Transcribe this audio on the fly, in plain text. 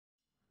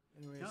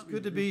Anyway, it's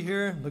good to be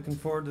here. Looking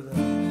forward to the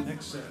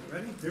next set.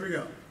 Ready? Here we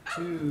go.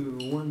 2,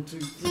 1, 2,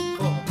 3,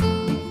 4.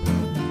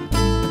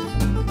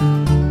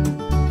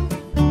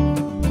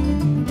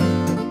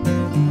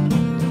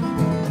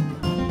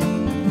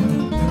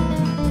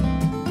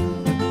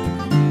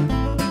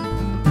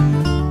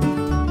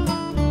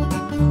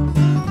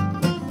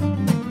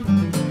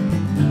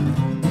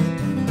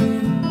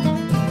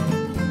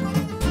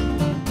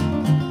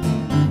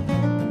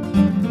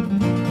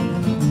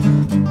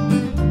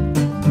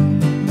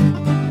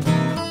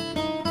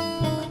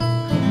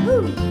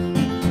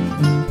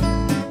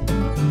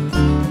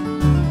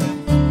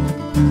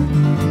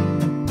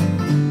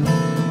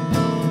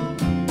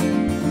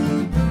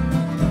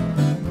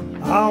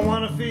 I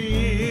wanna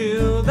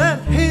feel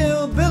that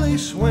hillbilly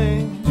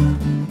swing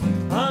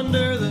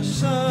under the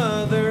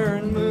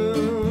southern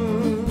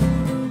moon.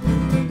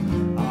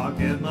 I'll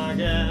get my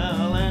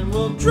gal and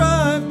we'll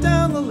drive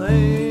down the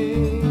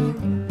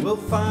lane. We'll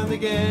find the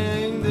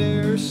gang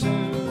there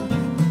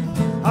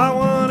soon. I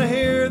wanna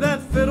hear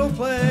that fiddle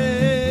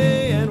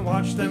play and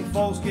watch them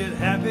folks get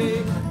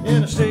happy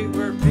in a state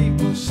where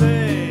people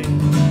say,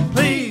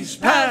 please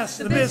pass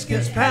the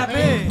biscuits,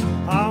 Pappy.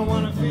 I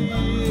wanna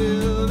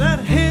feel that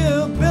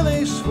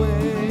hillbilly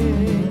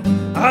swing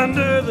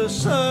under the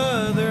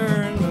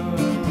southern moon.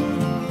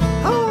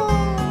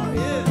 Oh,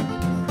 yeah.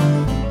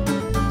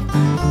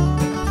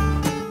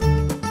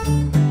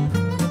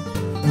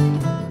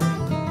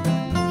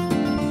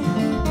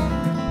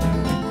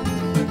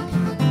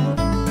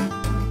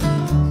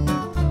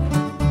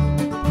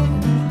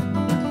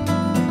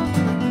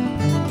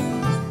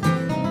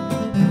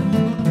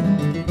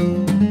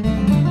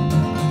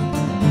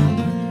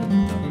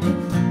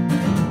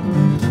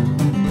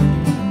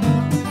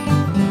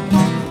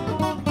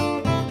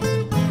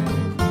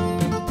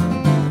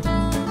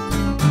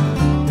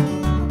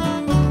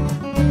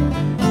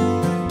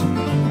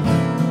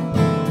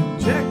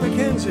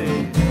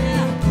 MacKenzie.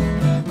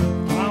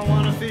 I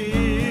wanna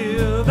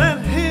feel that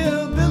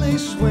hillbilly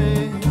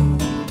swing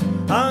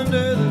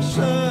under the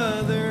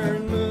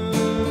southern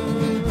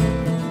moon.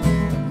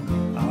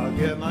 I'll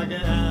get my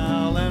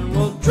gal and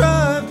we'll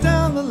drive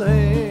down the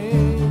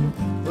lane.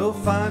 We'll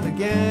find the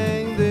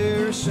gang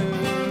there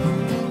soon.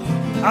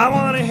 I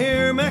wanna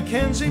hear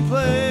MacKenzie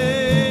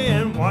play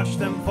and watch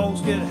them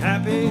folks get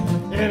happy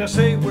in a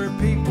state where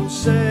people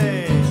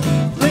say,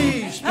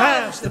 please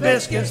pass the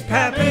biscuits,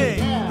 Pappy.